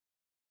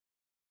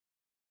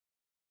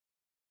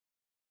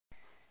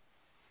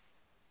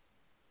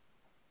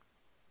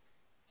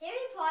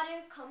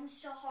Potter comes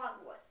to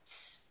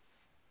Hogwarts.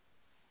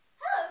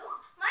 Hello,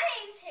 my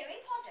name's Harry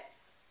Potter.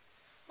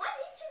 My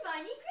name's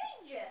Hermione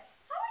Granger.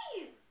 How are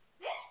you?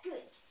 Very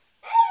good.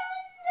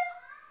 And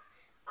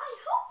I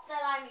hope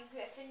that I'm a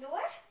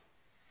Gryffindor.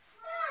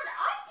 And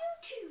I do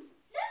too.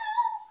 No.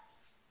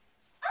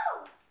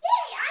 Oh,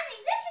 yay, I'm a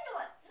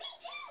Gryffindor. Me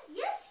too.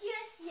 Yes,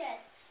 yes,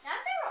 yes.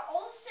 Now that we're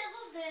all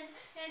settled in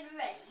and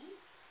ready,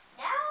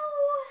 now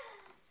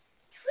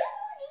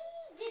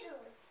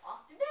twiddle-dee-diddle.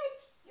 Off to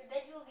bed. Your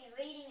bed will be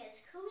rating as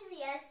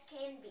cozy as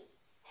can be.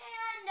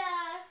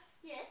 And,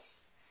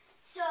 yes.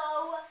 So,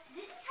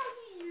 this is how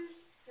you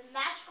use the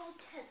magical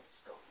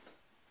telescope.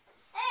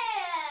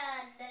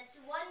 And that's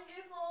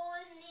wonderful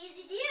and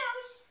easy to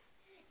use.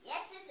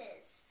 Yes, it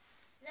is.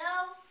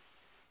 Though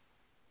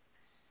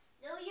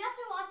you have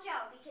to watch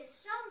out because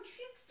some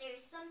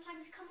tricksters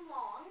sometimes come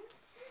along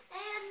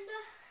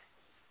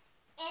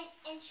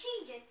and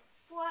change it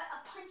for a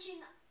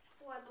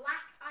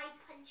black eye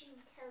punching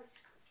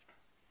telescope.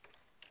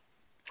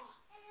 Oh,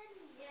 and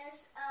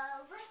yes,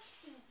 let's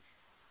see.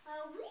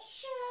 We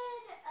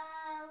should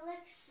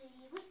let's see.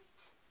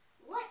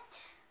 What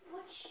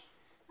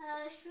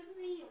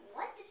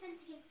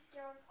defense against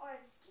dark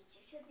arts teacher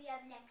should we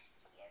have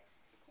next year?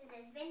 Because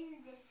there's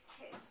been this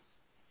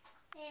curse.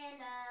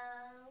 And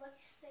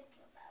let's think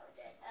about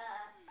it.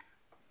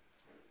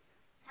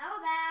 How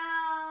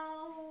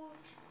about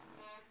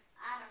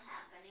I don't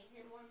have any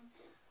good ones.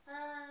 I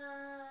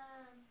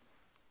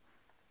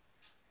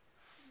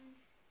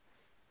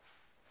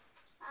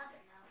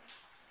don't know.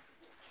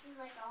 Seems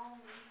like I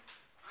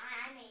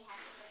may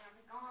have to bring up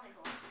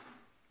McGonagall.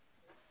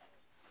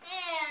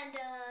 And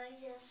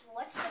yes,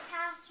 what's the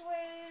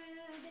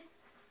password?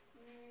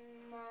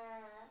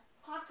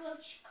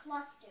 Cockroach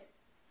cluster.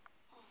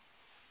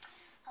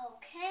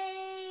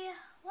 Okay,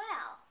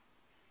 wow.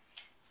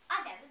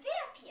 I've never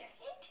been up here.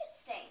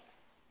 Interesting.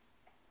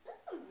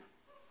 Ooh.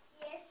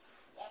 Yes.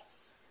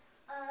 Yes.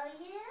 Oh,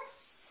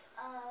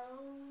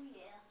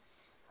 yeah.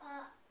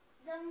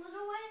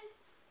 Dumbledore?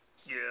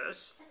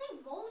 Yes? I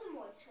think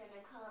Voldemort's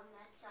gonna come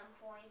at some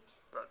point.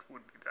 That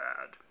would be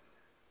bad.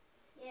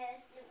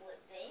 Yes, it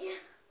would be.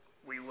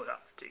 We will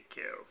have to take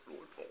care of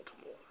Lord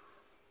Voldemort.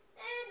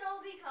 And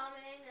he'll be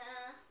coming,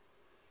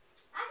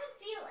 I can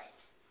feel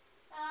it.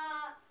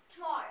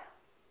 Tomorrow.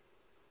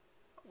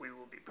 We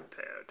will be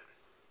prepared.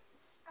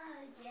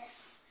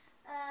 Yes.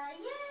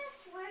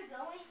 Yes, we're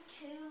going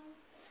to...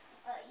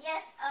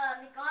 yes,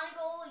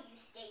 McGonagall, you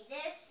stay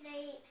there.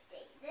 Snape,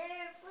 stay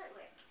there.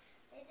 Flitwick,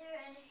 stay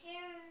there. And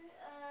here,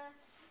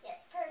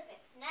 yes,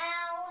 perfect.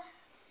 Now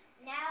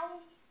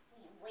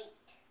we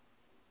wait.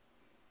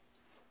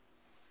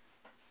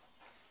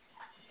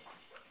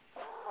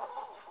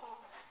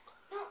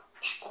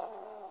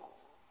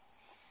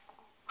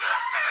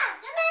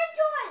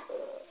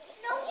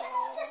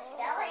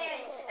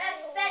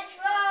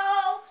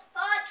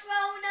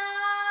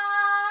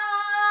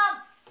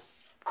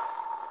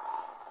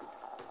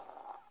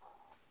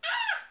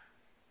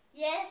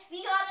 Yes,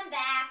 we got him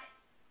back.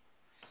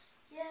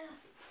 Yeah,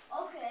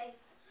 okay.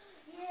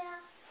 Yeah.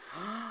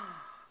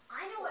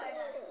 I know what it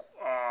is.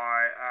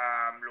 I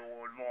am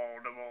Lord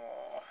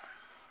Voldemort.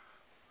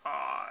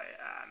 I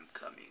am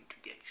coming to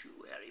get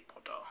you, Harry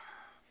Potter.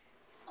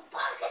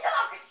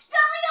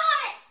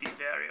 Expelliarmus! Be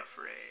very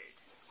afraid.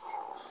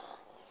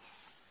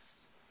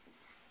 Yes.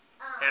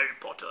 Harry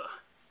Potter,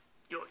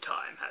 your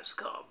time has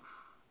come.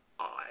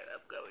 I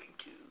am going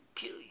to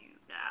kill you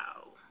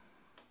now.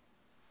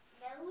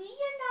 No, you're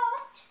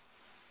not.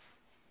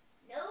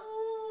 No,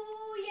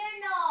 you're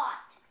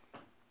not.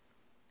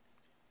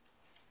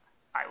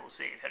 I will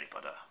save Harry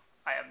Potter.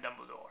 I am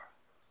Dumbledore.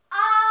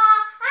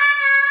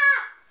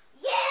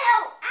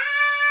 You!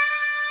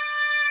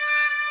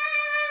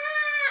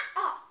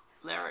 Oh.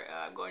 Larry,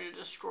 I'm going to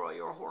destroy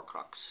your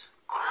Horcrux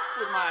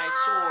with my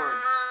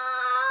sword.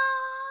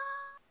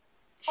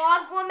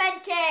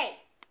 Augmente!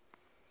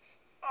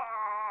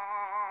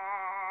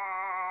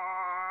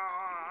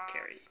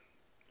 Carry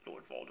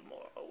Lord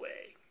Voldemort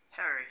away.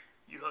 Harry,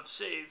 you have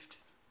saved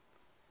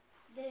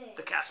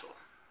the castle.